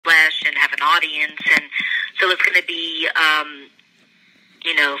an audience. And so it's going to be,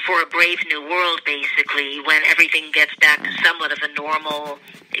 for a brave new world, basically, when everything gets back to somewhat of a normal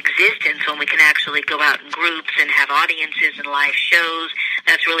existence, when we can actually go out in groups and have audiences and live shows.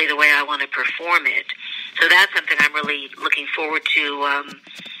 That's really the way I want to perform it. So that's something I'm really looking forward to,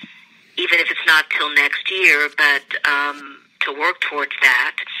 even if it's not till next year, but to work towards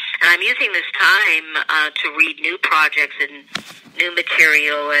that. And I'm using this time to read new projects and new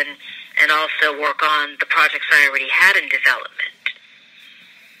material and also work on the projects I already had in development.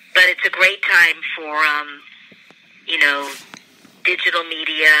 But it's a great time for, digital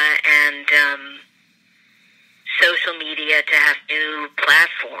media and social media to have new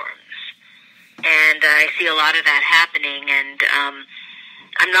platforms. And I see a lot of that happening, and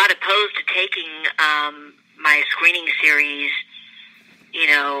I'm not opposed to taking my screening series,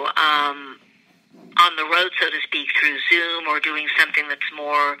 on the road, so to speak, through Zoom, or doing something that's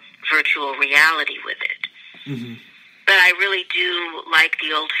more virtual reality with it. Mm-hmm. But I really do like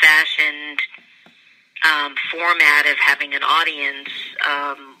the old-fashioned format of having an audience,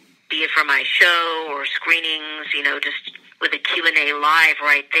 be it for my show or screenings, just with a Q&A live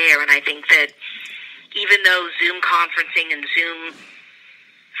right there. And I think that even though Zoom conferencing and Zoom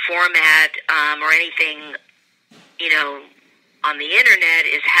format or anything, on the internet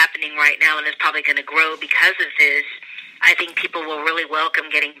is happening right now and is probably going to grow because of this, I think people will really welcome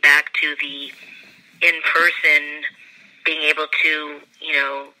getting back to the in-person, being able to,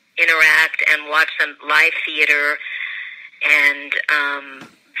 interact and watch some live theater and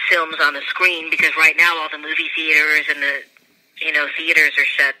films on the screen, because right now all the movie theaters and the, theaters are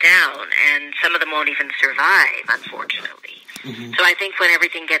shut down, and some of them won't even survive, unfortunately. Mm-hmm. So I think when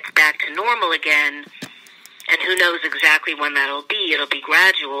everything gets back to normal again, and who knows exactly when that'll be, it'll be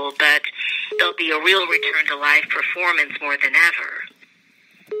gradual, but there'll be a real return to live performance more than ever.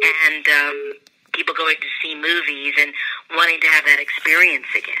 And people going to see movies and wanting to have that experience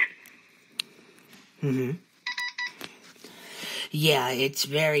again. Mm-hmm. Yeah, it's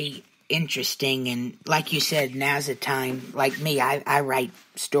very interesting, and like you said, now's the time. Like me, I write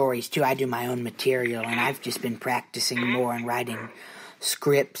stories too. I do my own material, and I've just been practicing more and writing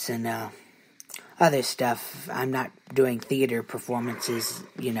scripts and other stuff. I'm not doing theater performances,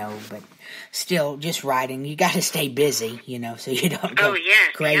 but still just writing. You got to stay busy, so you don't go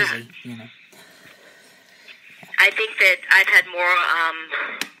crazy, I think that I've had more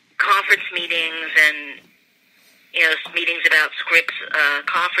conference meetings and, meetings about scripts,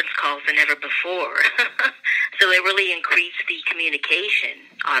 conference calls than ever before. So it really increased the communication,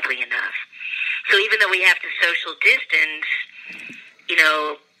 oddly enough. So even though we have to social distance,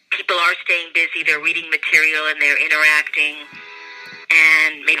 people are staying busy, they're reading material and they're interacting,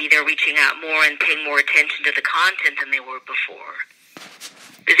 and maybe they're reaching out more and paying more attention to the content than they were before.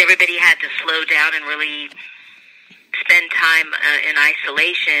 Because everybody had to slow down and really spend time in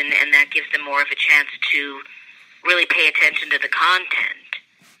isolation, and that gives them more of a chance to really pay attention to the content.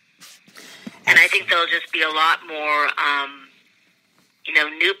 And I think there'll just be a lot more,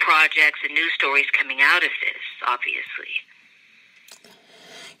 new projects and new stories coming out of this, obviously.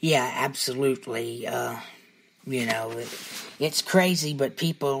 Yeah, absolutely. It's crazy, but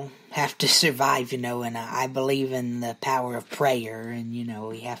people have to survive, and I believe in the power of prayer, and,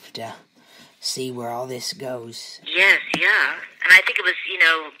 we have to see where all this goes. Yes, yeah. And I think it was,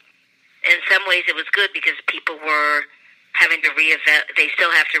 in some ways it was good because people were having to they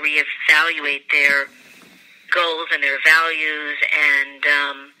still have to reevaluate their goals and their values, and,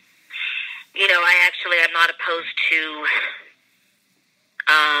 I'm not opposed to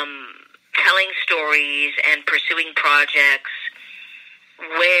telling stories and pursuing projects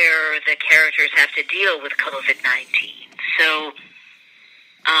where the characters have to deal with COVID-19. So,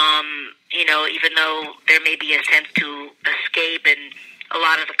 even though there may be a sense to escape, and a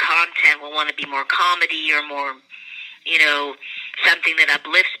lot of the content will want to be more comedy or more, something that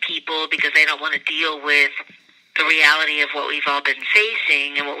uplifts people because they don't want to deal with the reality of what we've all been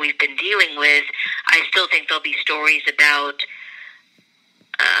facing and what we've been dealing with, I still think there'll be stories about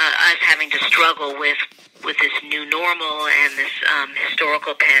us having to struggle with this new normal and this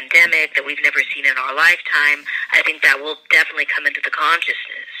historical pandemic that we've never seen in our lifetime. I think that will definitely come into the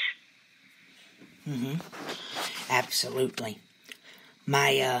consciousness. Mm-hmm. Absolutely.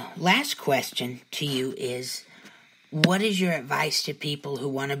 My last question to you is, what is your advice to people who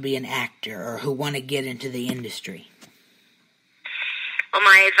want to be an actor or who want to get into the industry? Well,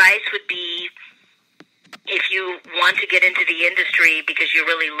 my advice would be, if you want to get into the industry because you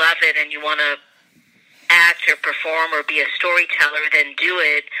really love it and you want to act or perform or be a storyteller, then do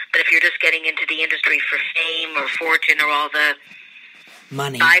it. But if you're just getting into the industry for fame or fortune or all the,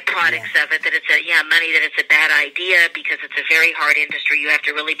 money byproducts of it, that it's money, that it's a bad idea because it's a very hard industry. You have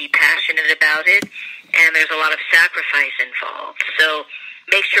to really be passionate about it, and there's a lot of sacrifice involved. So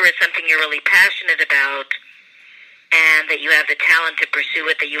make sure it's something you're really passionate about, and that you have the talent to pursue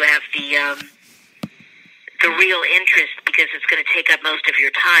it, that you have the real interest, because it's going to take up most of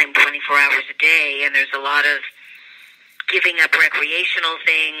your time, 24 hours a day, and there's a lot of giving up recreational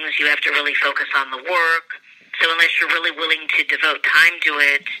things. You have to really focus on the work. So unless you're really willing to devote time to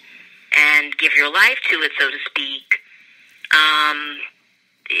it and give your life to it, so to speak,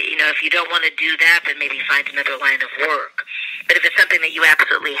 if you don't want to do that, then maybe find another line of work. But if it's something that you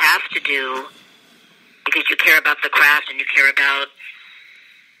absolutely have to do because you care about the craft and you care about,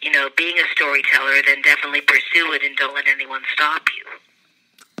 being a storyteller, then definitely pursue it and don't let anyone stop you.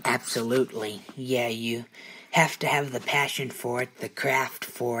 Absolutely. Yeah, you have to have the passion for it, the craft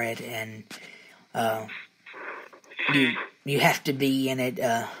for it, and you have to be in it.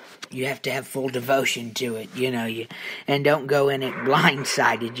 You have to have full devotion to it. And don't go in it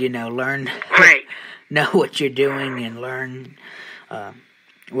blindsided. Learn, right? Know what you're doing and learn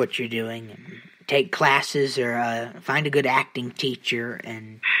what you're doing, and take classes or find a good acting teacher.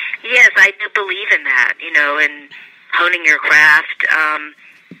 And yes, I do believe in that. And honing your craft.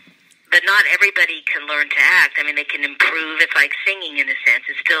 But not everybody can learn to act. I mean, they can improve. It's like singing in a sense.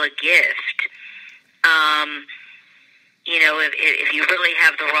 It's still a gift. If you really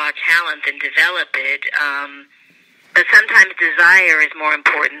have the raw talent, then develop it. But sometimes desire is more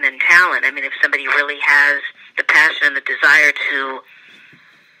important than talent. I mean, if somebody really has the passion and the desire to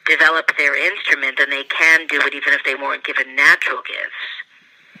develop their instrument, then they can do it even if they weren't given natural gifts.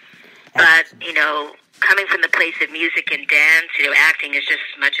 But, coming from the place of music and dance, acting is just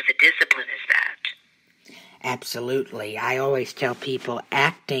as much of a discipline as that. Absolutely. I always tell people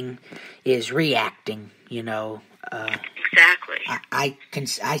acting is reacting, Exactly. I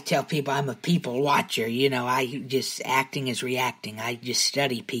tell people I'm a people watcher, acting is reacting. I just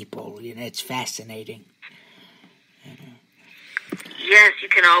study people, it's fascinating. Yes, you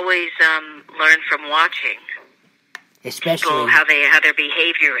can always learn from watching. Especially people, how their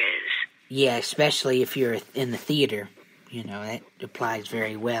behavior is. Yeah, especially if you're in the theater. That applies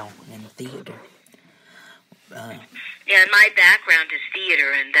very well in the theater. And my background is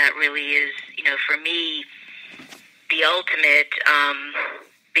theater, and that really is, for me, the ultimate,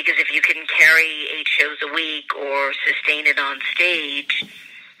 because if you can carry 8 shows a week or sustain it on stage,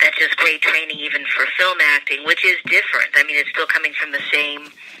 that's just great training even for film acting, which is different. I mean, it's still coming from the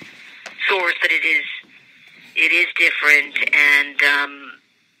same source, but it is different, and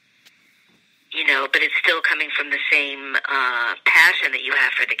but it's still coming from the same passion that you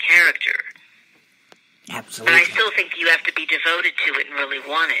have for the character. Absolutely. But I still think you have to be devoted to it and really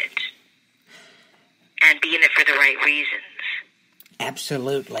want it, and be in it for the right reasons.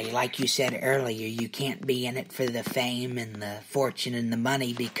 Absolutely. Like you said earlier, you can't be in it for the fame and the fortune and the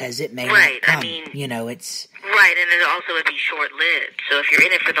money, because it may not come. I mean, it's... Right, and it also would be short-lived. So if you're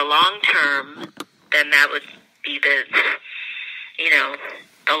in it for the long term, then that would be the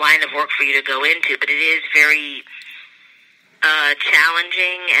line of work for you to go into. But it is very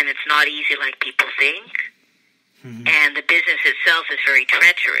challenging, and it's not easy like people think. Mm-hmm. And the business itself is very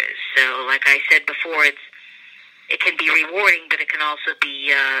treacherous. So, like I said before, it can be rewarding, but it can also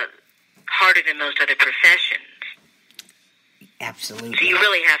be harder than most other professions. Absolutely. So you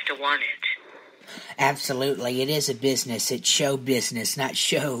really have to want it. Absolutely. It is a business. It's show business, not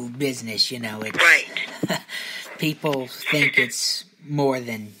show business, It's, right. People think it's more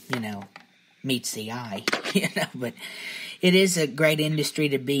than, meets the eye, but it is a great industry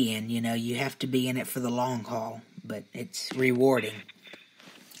to be in, You have to be in it for the long haul, but it's rewarding.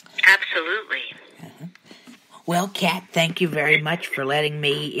 Absolutely. Uh-huh. Well, Kat, thank you very much for letting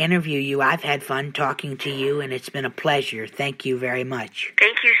me interview you. I've had fun talking to you, and it's been a pleasure. Thank you very much.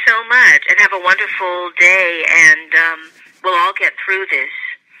 Thank you so much, and have a wonderful day, and we'll all get through this.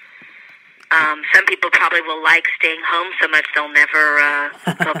 Some people probably will like staying home so much they'll never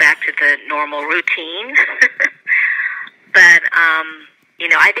go back to the normal routine. But,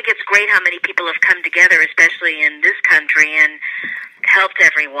 I think it's great how many people have come together, especially in this country, and helped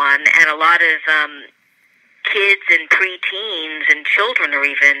everyone, and a lot of kids and preteens and children are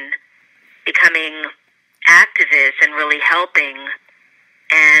even becoming activists and really helping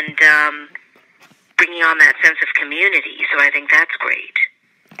and bringing on that sense of community. So I think that's great.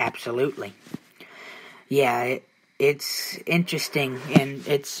 Absolutely. Yeah, it's interesting, and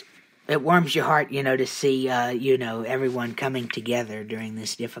it warms your heart, to see, everyone coming together during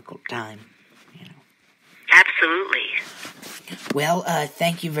this difficult time. Absolutely. Well,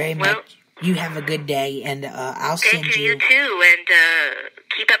 thank you very much. You have a good day, and I'll send you... Thank you, you too, and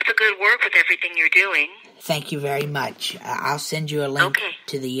keep up the good work with everything you're doing. Thank you very much. I'll send you a link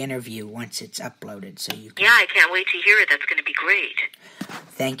to the interview once it's uploaded, so you can... Yeah, I can't wait to hear it. That's going to be great.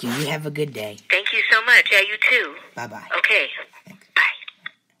 Thank you. You have a good day. Thank you so much. Yeah, you too. Bye-bye. Okay. Thanks. Bye.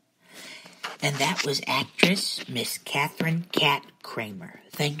 And that was actress Miss Katharine "Kat" Kramer.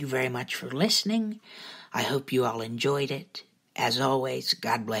 Thank you very much for listening. I hope you all enjoyed it. As always,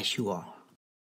 God bless you all.